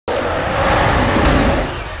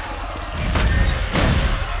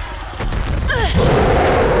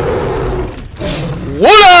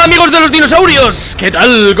amigos de los dinosaurios, ¿qué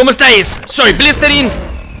tal? ¿Cómo estáis? Soy Blisterin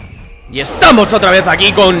y estamos otra vez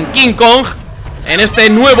aquí con King Kong en este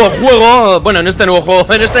nuevo juego. Bueno, en este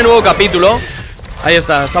nuevo capítulo. Ahí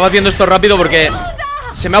está, estaba haciendo esto rápido porque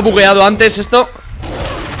se me ha bugueado antes esto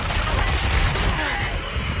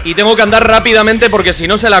y tengo que andar rápidamente porque si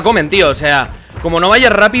no se la comen, tío. O sea, como no vaya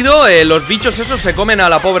rápido, los bichos esos se comen a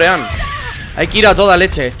la pobre Ann. Hay que ir a toda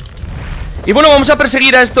leche. Y bueno, vamos a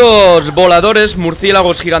perseguir a estos voladores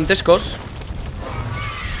murciélagos gigantescos.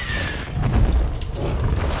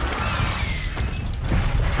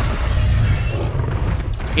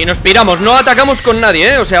 Y nos piramos, no atacamos con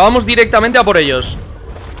nadie, o sea, vamos directamente a por ellos.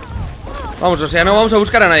 Vamos, o sea, no vamos a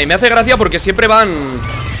buscar a nadie. Me hace gracia porque siempre van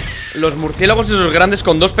los murciélagos esos grandes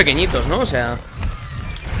con dos pequeñitos, ¿no? O sea...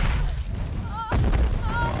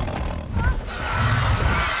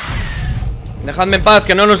 Dejadme en paz,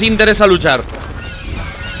 que no nos interesa luchar.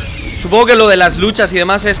 Supongo que lo de las luchas y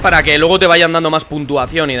demás es para que luego te vayan dando más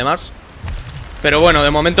puntuación y demás. Pero bueno,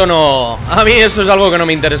 de momento no... A mí eso es algo que no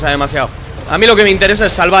me interesa demasiado. A mí lo que me interesa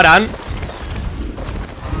es salvar a Ann.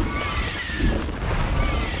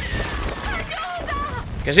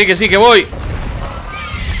 Que sí, que voy.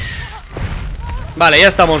 Vale, ya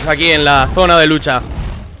estamos aquí en la zona de lucha.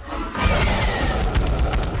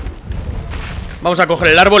 Vamos a coger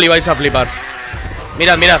el árbol y vais a flipar.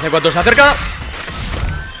 Mirad, mirad, en cuanto se acerca,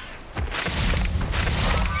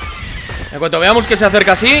 en cuanto veamos que se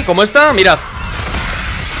acerca así, como esta, mirad.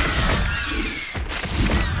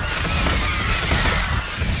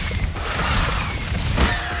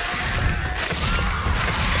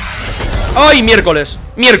 ¡Ay, miércoles!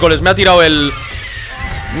 Miércoles, me ha tirado el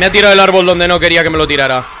árbol donde no quería que me lo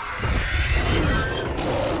tirara.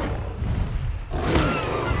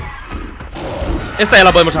 Esta ya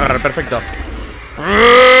la podemos agarrar, perfecto.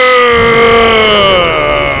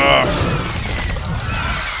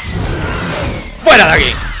 ¡Fuera de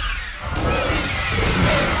aquí!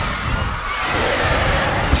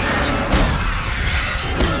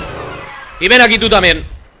 Y ven aquí tú también.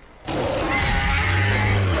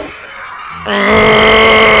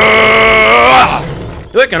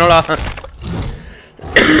 Uy, que no la...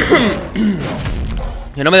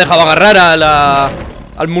 Que no me dejaba agarrar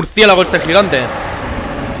al murciélago este gigante.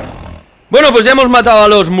 Bueno, pues ya hemos matado a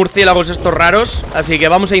los murciélagos estos raros, así que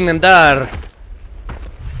vamos a intentar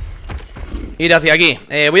ir hacia aquí.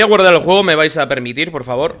 Voy a guardar el juego, me vais a permitir, por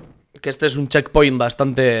favor, que este es un checkpoint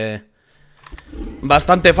bastante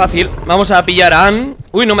fácil. Vamos a pillar a Ann.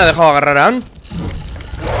 Uy, no me ha dejado agarrar a Ann.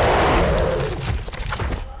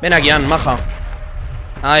 Ven aquí, Ann, maja.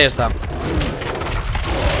 Ahí está.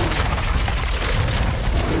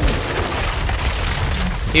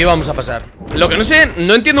 Y vamos a pasar. Lo que no sé,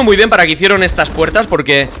 no entiendo muy bien para qué hicieron estas puertas,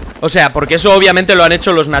 porque... O sea, porque eso obviamente lo han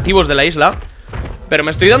hecho los nativos de la isla. Pero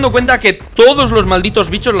me estoy dando cuenta que todos los malditos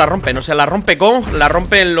bichos la rompen. O sea, la rompe Kong, la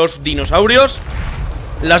rompen los dinosaurios.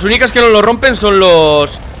 Las únicas que no lo rompen son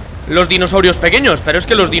los dinosaurios pequeños. Pero es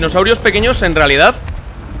que los dinosaurios pequeños en realidad...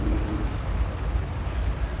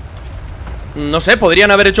 No sé,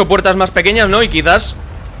 podrían haber hecho puertas más pequeñas, ¿no? Y quizás...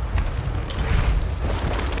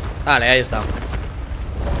 Vale, ahí está.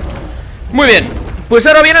 Muy bien, pues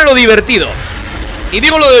ahora viene lo divertido. Y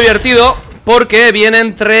digo lo divertido porque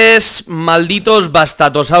vienen 3 malditos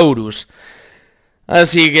VASTATOSAURUS.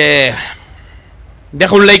 Así que...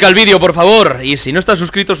 deja un like al vídeo, por favor. Y si no estás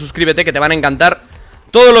suscrito, suscríbete, que te van a encantar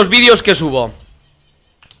todos los vídeos que subo.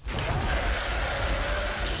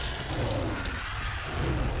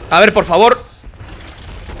 A ver, por favor.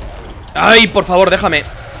 Ay, por favor, déjame.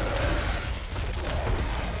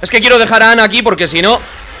 Es que quiero dejar a Ann aquí porque si no...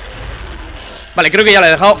 Vale, creo que ya la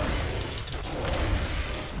he dejado.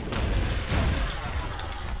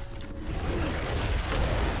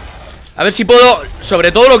 A ver si puedo...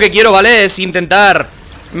 Sobre todo lo que quiero, ¿vale? Es intentar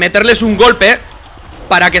meterles un golpe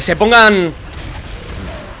para que se pongan...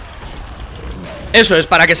 Eso es,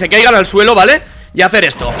 para que se caigan al suelo, ¿vale? Y hacer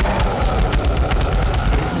esto.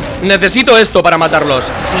 Necesito esto para matarlos.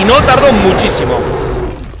 Si no, tardo muchísimo.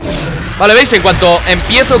 Vale, ¿veis? En cuanto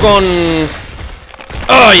empiezo con...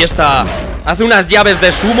 ¡Ahí está! Hace unas llaves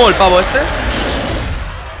de sumo el pavo este.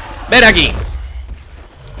 Ven aquí.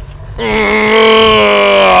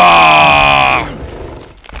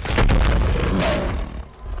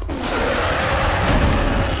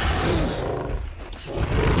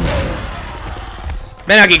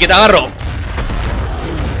 Ven aquí, que te agarro.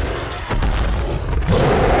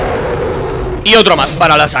 Y otro más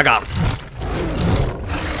para la saca.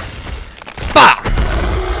 ¡Pa!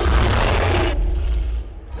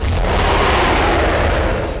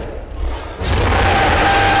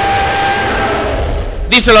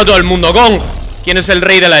 Díselo a todo el mundo, Kong. ¿Quién es el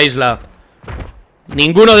rey de la isla?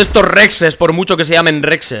 Ninguno de estos rexes, por mucho que se llamen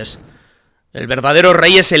rexes. El verdadero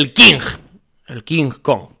rey es el King. El King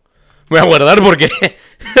Kong. Voy a guardar porque...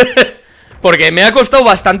 porque me ha costado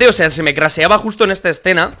bastante. O sea, se me craseaba justo en esta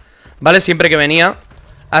escena, ¿vale? Siempre que venía.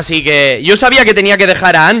 Así que yo sabía que tenía que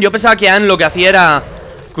dejar a Anne. Yo pensaba que Anne lo que hacía era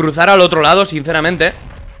cruzar al otro lado, sinceramente.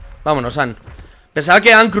 Vámonos, Anne. Pensaba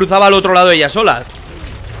que Anne cruzaba al otro lado ella sola.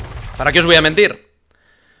 ¿Para qué os voy a mentir?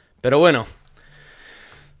 Pero bueno.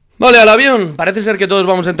 Vale, al avión. Parece ser que todos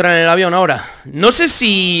vamos a entrar en el avión ahora. No sé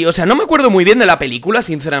si... O sea, no me acuerdo muy bien de la película,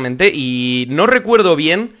 sinceramente. Y no recuerdo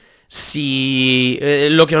bien si...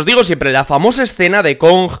 lo que os digo siempre, la famosa escena de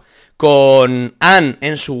Kong con Anne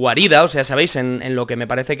en su guarida. O sea, ¿sabéis? En lo que me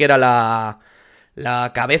parece que era la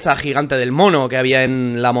cabeza gigante del mono que había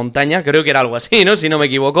en la montaña. Creo que era algo así, ¿no? Si no me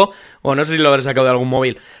equivoco. O no sé si lo habré sacado de algún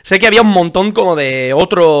móvil. Sé que había un montón como de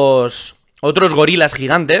otros gorilas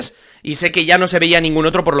gigantes. Y sé que ya no se veía ningún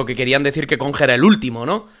otro, por lo que querían decir que Kong era el último,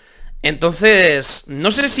 ¿no? Entonces, no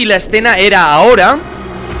sé si la escena era ahora.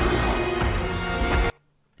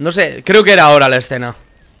 No sé, creo que era ahora la escena.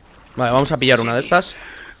 Vale, vamos a pillar una de estas.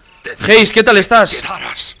 Hayes, ¿qué tal estás?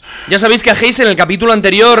 Ya sabéis que a Hayes en el capítulo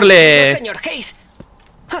anterior le... Señor Hayes,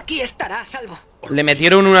 aquí estará a salvo. Le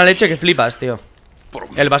metieron una leche que flipas, tío.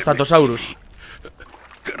 El Vastatosaurus.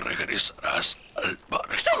 Que regresarás al barco.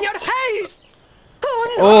 ¡Señor Hayes!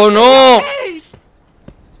 ¡Oh, no!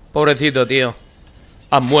 Pobrecito, tío.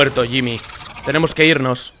 Ha muerto, Jimmy. Tenemos que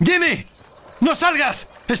irnos. ¡Jimmy! ¡No salgas!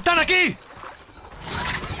 ¡Están aquí!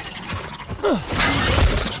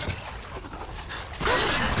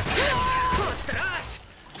 ¡Atrás!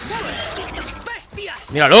 ¡Malditos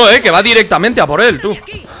bestias! Míralo, que va directamente a por él, tú.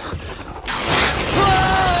 Aquí.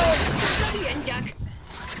 Está bien, Jack.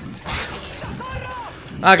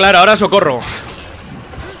 Ah, claro, ahora socorro.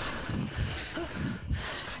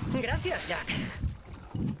 Gracias, Jack.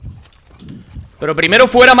 Pero primero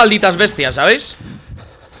fuera, malditas bestias, ¿sabéis?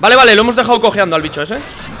 Vale, vale, lo hemos dejado cojeando al bicho ese.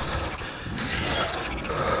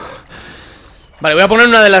 Vale, voy a poner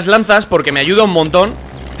una de las lanzas porque me ayuda un montón.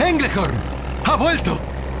 ¡Englehorn! ¡Ha vuelto!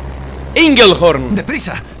 Englehorn.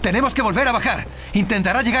 ¡Deprisa! Tenemos que volver a bajar.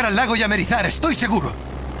 Intentará llegar al lago y amerizar, estoy seguro.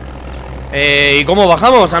 ¿Y cómo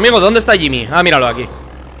bajamos, amigo? ¿Dónde está Jimmy? Ah, míralo aquí.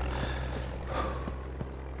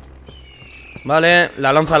 Vale,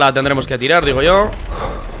 la lanza la tendremos que tirar, digo yo.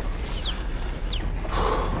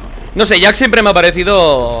 No sé, Jack siempre me ha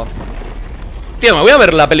parecido... Tío, me voy a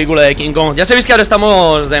ver la película de King Kong. Ya sabéis que ahora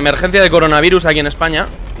estamos de emergencia de coronavirus aquí en España.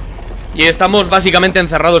 Y estamos básicamente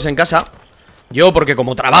encerrados en casa. Yo, porque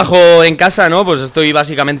como trabajo en casa, ¿no? Pues estoy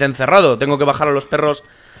básicamente encerrado. Tengo que bajar a los perros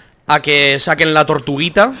a que saquen la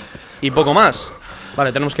tortuguita y poco más.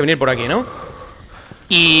 Vale, tenemos que venir por aquí, ¿no?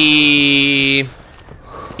 Y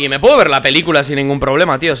me puedo ver la película sin ningún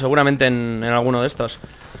problema, tío. Seguramente en alguno de estos.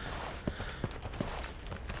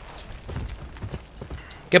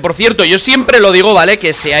 Que por cierto, yo siempre lo digo, ¿vale?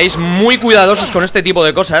 Que seáis muy cuidadosos con este tipo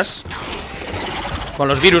de cosas. Con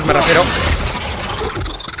los virus me refiero.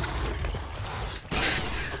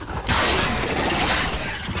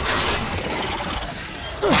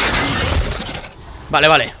 Vale,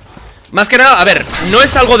 vale. Más que nada, a ver, no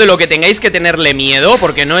es algo de lo que tengáis que tenerle miedo,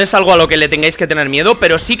 porque no es algo a lo que le tengáis que tener miedo,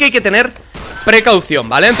 pero sí que hay que tener precaución,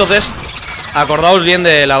 ¿vale? Entonces, acordaos bien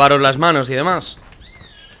de lavaros las manos y demás.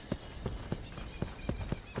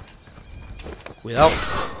 Cuidado.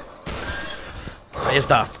 Ahí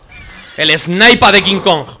está. El sniper de King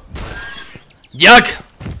Kong. Jack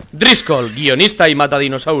Driscoll, guionista y mata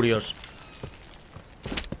dinosaurios.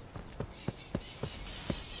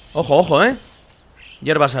 Ojo, ojo,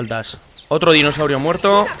 hierbas altas. Otro dinosaurio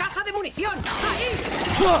muerto. ¡Una caja de munición! ¡Ahí!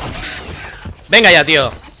 Venga ya,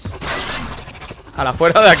 tío. A la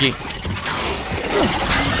fuera de aquí.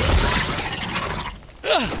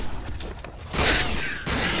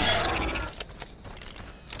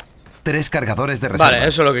 Tres cargadores de reserva. Vale,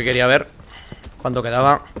 eso es lo que quería ver. ¿Cuánto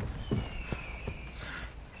quedaba?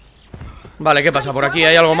 Vale, ¿qué pasa? ¿Por aquí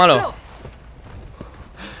hay algo malo?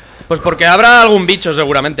 Pues porque habrá algún bicho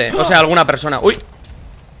seguramente. O sea, alguna persona. ¡Uy!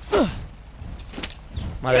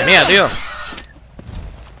 Madre mía, tío.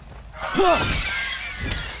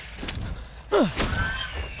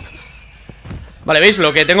 Vale, ¿veis?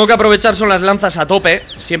 Lo que tengo que aprovechar son las lanzas a tope,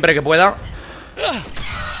 siempre que pueda.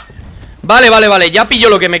 Vale, vale, vale, ya pillo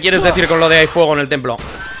lo que me quieres decir con lo de hay fuego en el templo.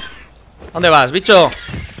 ¿Dónde vas, bicho?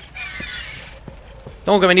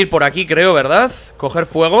 Tengo que venir por aquí, creo, ¿verdad? Coger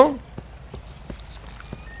fuego.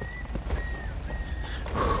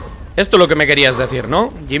 Esto es lo que me querías decir,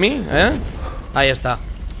 ¿no, Jimmy? Ahí está.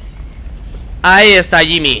 Ahí está,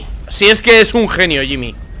 Jimmy. Si es que es un genio,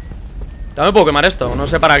 Jimmy. También puedo quemar esto, no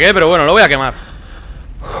sé para qué, pero bueno, lo voy a quemar.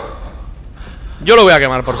 Yo lo voy a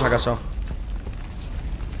quemar por si acaso.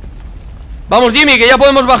 Vamos, Jimmy, que ya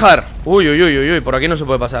podemos bajar. Uy, uy, uy, uy, uy, por aquí no se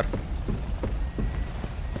puede pasar.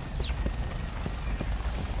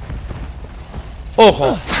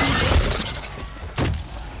 ¡Ojo!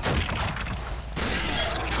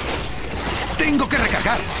 Tengo que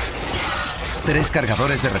recargar. 3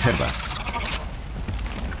 cargadores de reserva.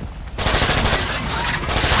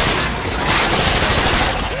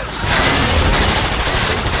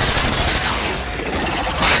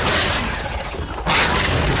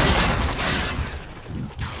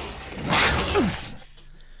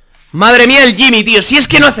 Madre mía el Jimmy, tío. Si es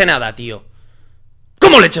que no hace nada, tío.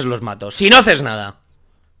 ¿Cómo leches los mato? Si no haces nada.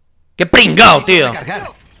 ¡Qué pringao, tío!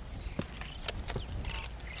 Recargar.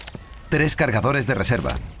 3 cargadores de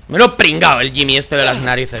reserva. Me lo he pringao el Jimmy este de las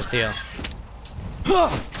narices, tío.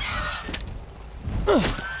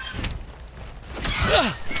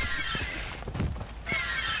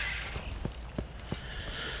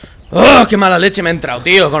 ¡Oh, qué mala leche me ha entrado,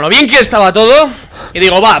 tío! Con lo bien que estaba todo. Y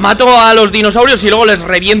digo, va, mato a los dinosaurios y luego les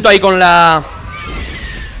reviento ahí con la...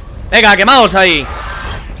 Venga, quemaos ahí.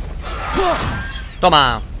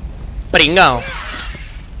 Toma. Pringao.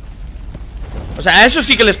 O sea, a eso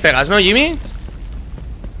sí que les pegas, ¿no, Jimmy?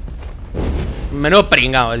 Menudo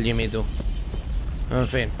pringao el Jimmy, tú. En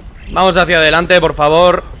fin. Vamos hacia adelante, por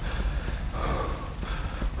favor.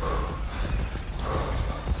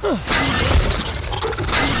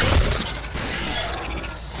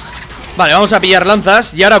 Vale, vamos a pillar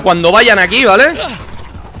lanzas. Y ahora cuando vayan aquí, ¿vale?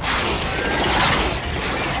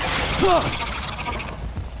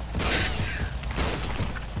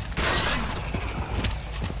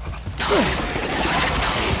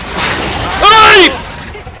 ¡Ay!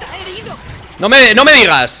 ¡Está herido! No me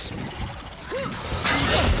digas.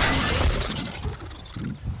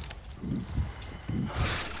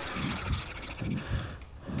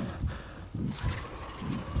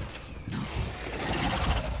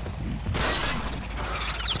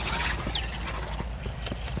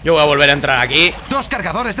 Yo voy a volver a entrar aquí. 2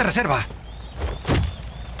 cargadores de reserva.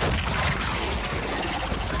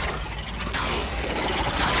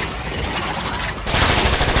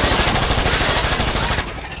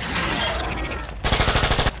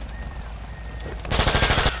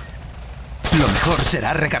 Lo mejor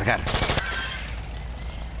será recargar.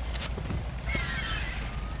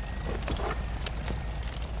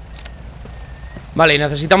 Vale, y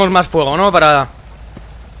necesitamos más fuego, ¿no? Para...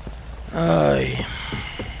 Ay...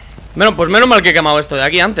 Bueno, pues menos mal que he quemado esto de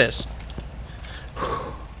aquí antes.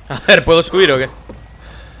 A ver, ¿puedo subir o qué?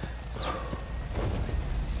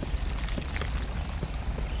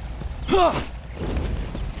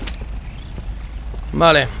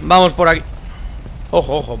 Vale, vamos por aquí.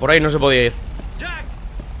 Ojo, ojo, por ahí no se podía ir. Jack,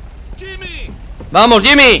 Jimmy. ¡Vamos,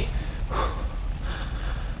 Jimmy!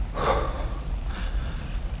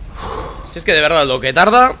 Si es que de verdad lo que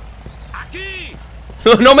tarda... Aquí.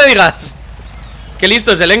 No me digas. Qué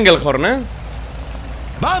listo es el Englehorn, ¿eh?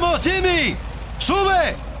 ¡Vamos, Jimmy!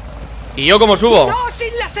 ¡Sube! ¿Y yo cómo subo? ¡No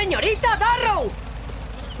sin la señorita Darrow!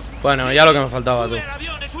 Bueno, ya lo que me faltaba, tú. Sube al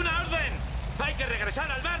avión, es una orden. Hay que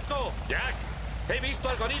regresar al barco. Jack, he visto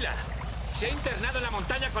al gorila. Se ha internado en la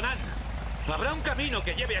montaña con Ann. Habrá un camino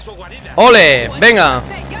que lleve a su guarida. ¡Ole! Venga.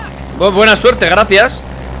 Buena suerte, gracias.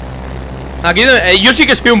 Aquí yo sí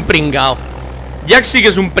que soy un pringao. Jack sí que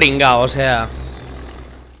es un pringao, o sea...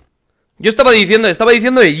 Yo estaba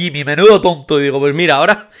diciendo de Jimmy, menudo tonto. Y digo, pues mira,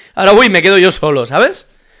 ahora voy y me quedo yo solo, ¿sabes?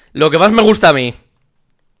 Lo que más me gusta a mí.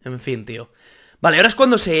 En fin, tío. Vale, ahora es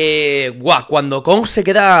cuando se... Guau, cuando Kong se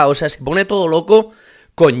queda... O sea, se pone todo loco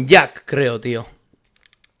con Jack, creo, tío.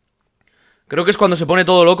 Creo que es cuando se pone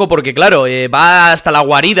todo loco porque, claro, va hasta la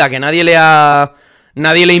guarida, que nadie le ha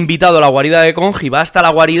invitado a la guarida de Kong. Y va hasta la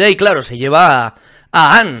guarida y, claro, se lleva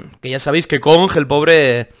a Ann. Que ya sabéis que Kong, el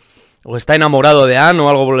pobre... O está enamorado de Ann o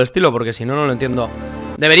algo por el estilo, porque si no, no lo entiendo.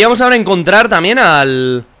 Deberíamos ahora encontrar también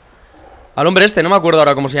al hombre este, no me acuerdo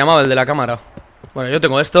ahora cómo se llamaba, el de la cámara. Bueno, yo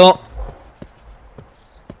tengo esto.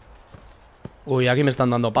 Uy, aquí me están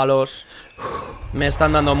dando palos. Me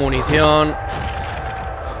están dando munición.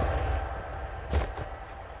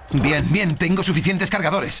 Bien, bien, tengo suficientes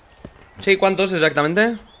cargadores. Sí, ¿cuántos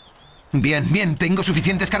exactamente? Bien, bien, tengo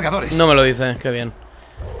suficientes cargadores. No me lo dice, qué bien.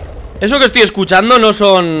 Eso que estoy escuchando no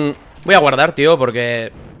son... Voy a guardar, tío,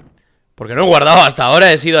 porque no he guardado hasta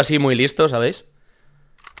ahora. He sido así muy listo, ¿sabéis?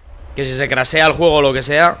 Que si se crasea el juego o lo que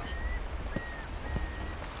sea.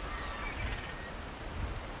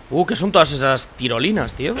 ¿Qué son todas esas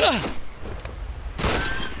tirolinas, tío?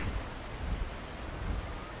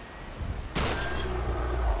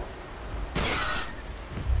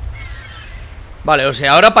 Vale, o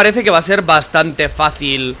sea, ahora parece que va a ser bastante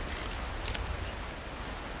fácil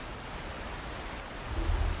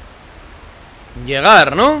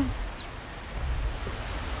llegar, ¿no?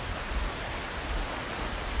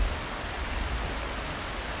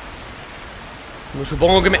 No,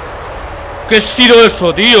 supongo que me... ¿Qué ha sido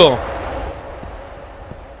eso, tío?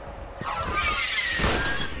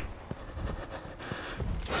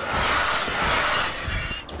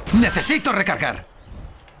 Necesito recargar.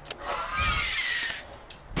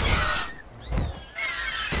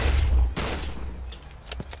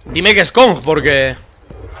 Dime que es Kong, porque...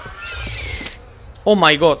 Oh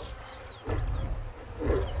my god.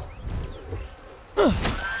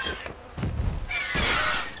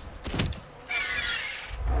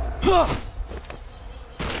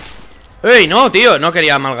 ¡Ey, no, tío! No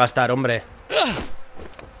quería malgastar, hombre.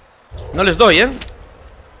 No les doy, ¿eh?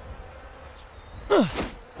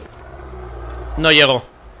 No llego.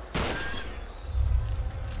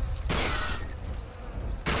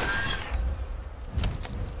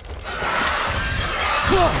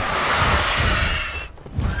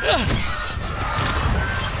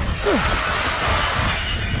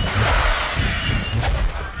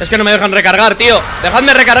 Es que no me dejan recargar, tío.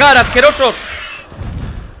 ¡Dejadme recargar, asquerosos!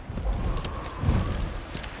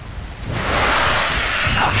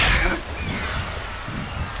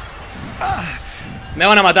 Me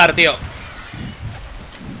van a matar, tío.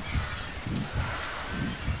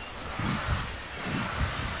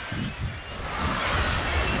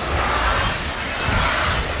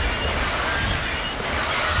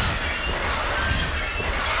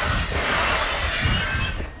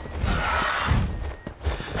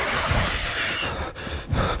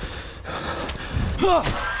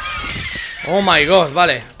 Oh my god,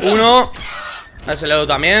 vale. Uno. A ese le doy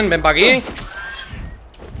también, ven para aquí.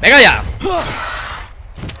 ¡Venga ya!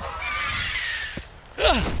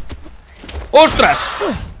 ¡Ostras!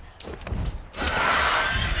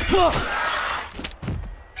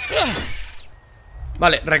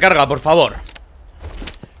 Vale, recarga, por favor.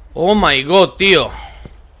 Oh my god, tío.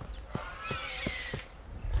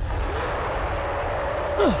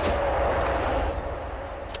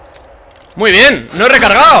 Muy bien, no he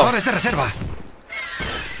recargado. Cargadores de reserva.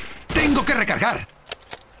 Tengo que recargar.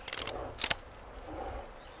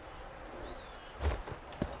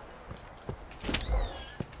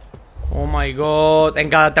 Oh my god. En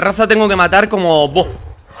cada terraza tengo que matar como... ¡Buh!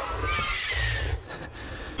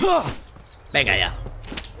 Venga ya.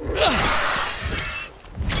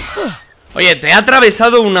 Oye, te ha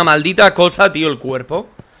atravesado una maldita cosa, tío, el cuerpo.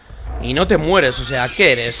 Y no te mueres, o sea,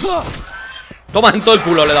 ¿qué eres? Toma en todo el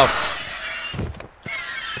culo, le he dado.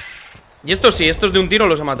 Y estos sí, estos de un tiro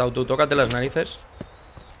los he matado tú. Tócate las narices.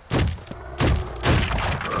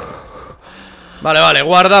 Vale, vale,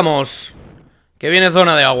 guardamos. Que viene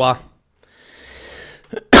zona de agua.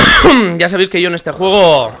 Ya sabéis que yo en este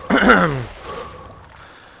juego...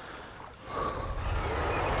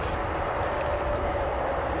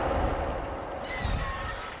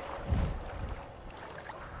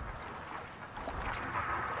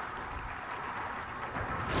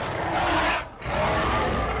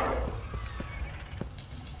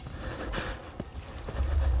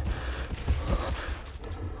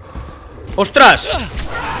 ¡Ostras!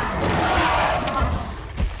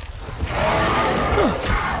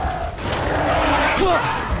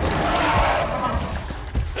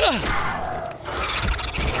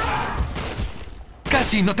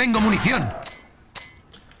 Casi no tengo munición.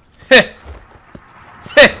 ¡Je!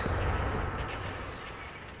 ¡Je!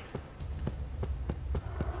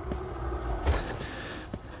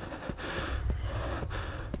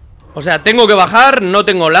 O sea, tengo que bajar, no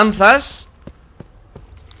tengo lanzas.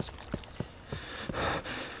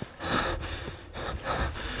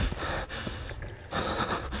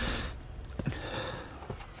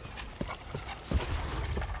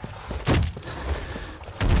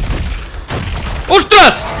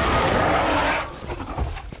 ¡Ostras!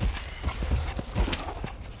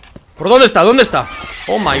 ¿Por dónde está? ¿Dónde está?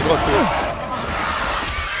 Oh my god, tío.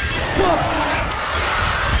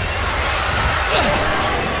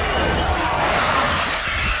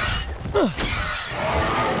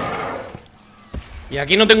 Y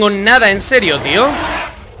aquí no tengo nada, en serio, tío.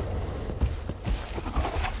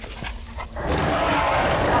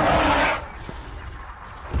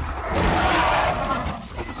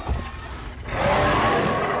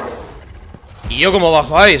 Y yo como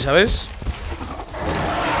bajo ahí, ¿sabes?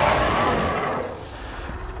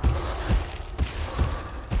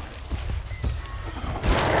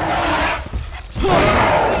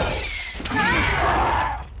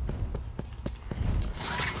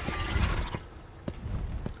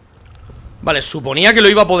 Vale, suponía que lo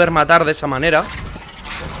iba a poder matar de esa manera.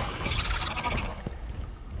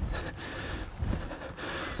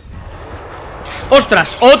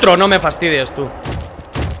 ¡Ostras! ¡Otro! No me fastidies tú.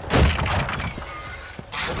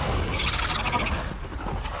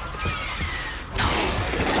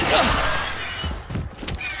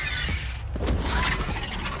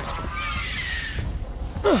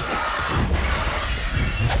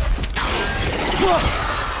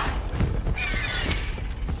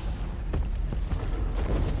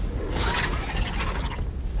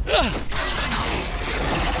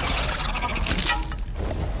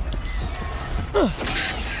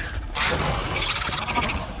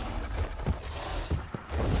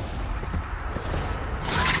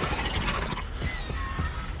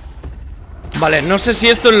 Vale, no sé si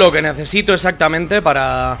esto es lo que necesito exactamente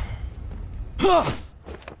para...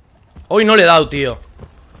 Hoy no le he dado, tío.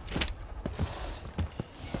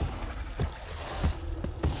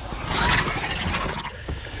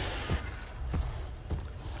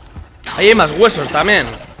 Ahí hay más huesos también.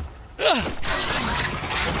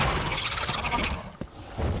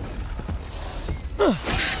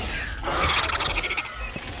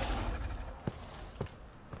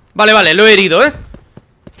 Vale, vale, lo he herido, ¿eh?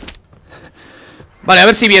 Vale, a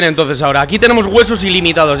ver si viene entonces ahora. Aquí tenemos huesos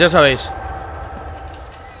ilimitados, ya sabéis.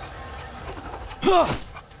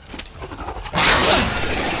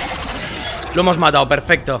 Lo hemos matado,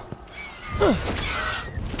 perfecto.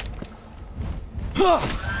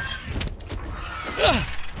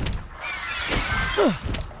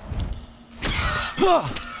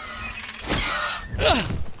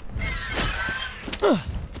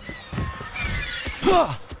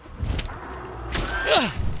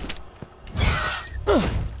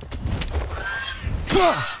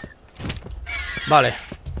 Vale.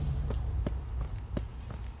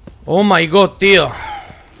 Oh my god, tío.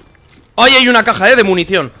 ¡Ay, hay una caja, de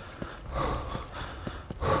munición!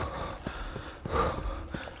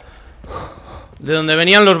 De donde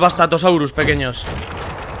venían los Vastatosaurus pequeños.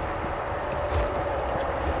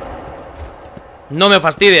 No me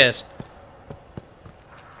fastidies.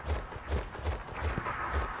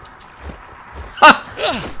 ¡Ja!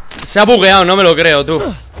 Se ha bugueado, no me lo creo,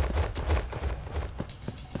 tú.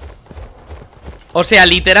 O sea,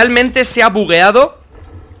 literalmente se ha bugueado.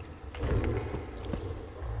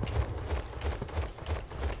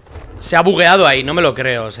 Se ha bugueado ahí, no me lo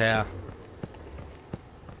creo, o sea.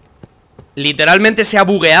 Literalmente se ha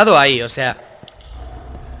bugueado ahí, o sea.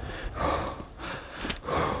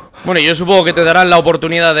 Bueno, yo supongo que te darán la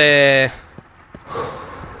oportunidad de...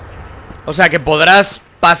 O sea, que podrás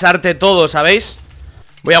pasarte todo, ¿sabéis?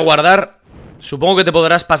 Voy a guardar. Supongo que te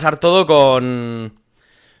podrás pasar todo con...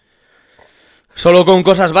 Solo con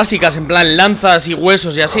cosas básicas, en plan lanzas y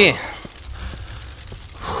huesos y así.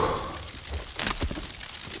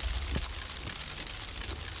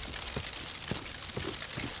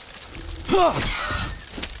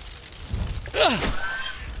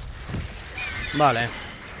 Vale.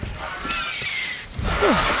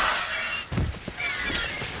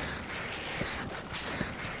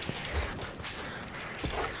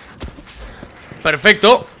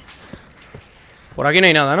 Perfecto. Por aquí no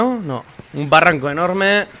hay nada, ¿no? No. Un barranco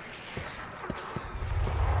enorme.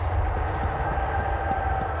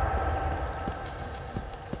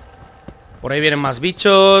 Por ahí vienen más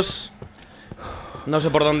bichos. No sé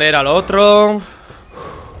por dónde era lo otro.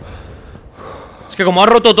 Es que como ha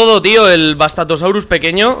roto todo, tío, el Vastatosaurus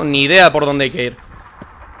pequeño, ni idea por dónde hay que ir.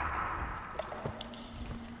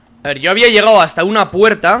 A ver, yo había llegado hasta una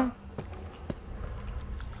puerta.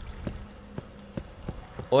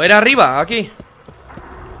 ¿O era arriba? Aquí.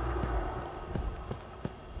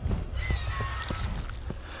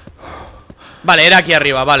 Vale, era aquí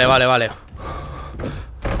arriba, vale, vale, vale.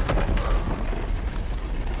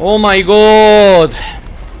 Oh my god.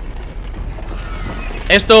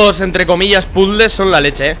 Estos, entre comillas, puzzles son la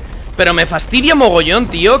leche, pero me fastidia mogollón,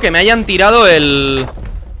 tío, que me hayan tirado el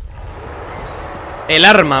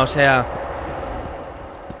arma, o sea.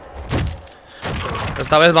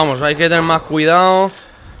 Esta vez vamos, hay que tener más cuidado.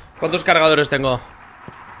 ¿Cuántos cargadores tengo?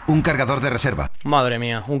 Un cargador de reserva. Madre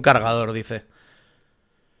mía, un cargador, dice.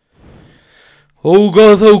 Oh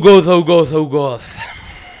god, oh god, oh god, oh god.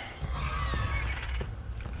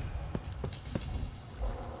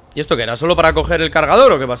 ¿Y esto qué era? ¿Solo para coger el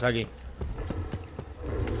cargador o qué pasa aquí?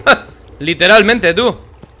 ¡Ja! Literalmente, tú.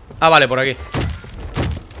 Ah, vale, por aquí.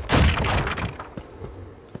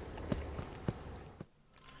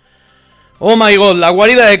 Oh my god, la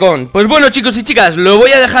guarida de Con. Pues bueno, chicos y chicas, lo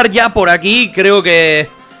voy a dejar ya por aquí. Creo que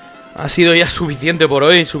ha sido ya suficiente por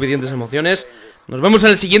hoy. Suficientes emociones. Nos vemos en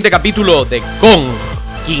el siguiente capítulo de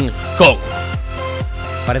King Kong.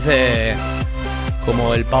 Parece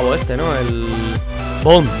como el pavo este, ¿no? El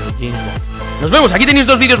Bond de King Kong. Nos vemos, aquí tenéis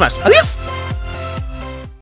 2 vídeos más. ¡Adiós!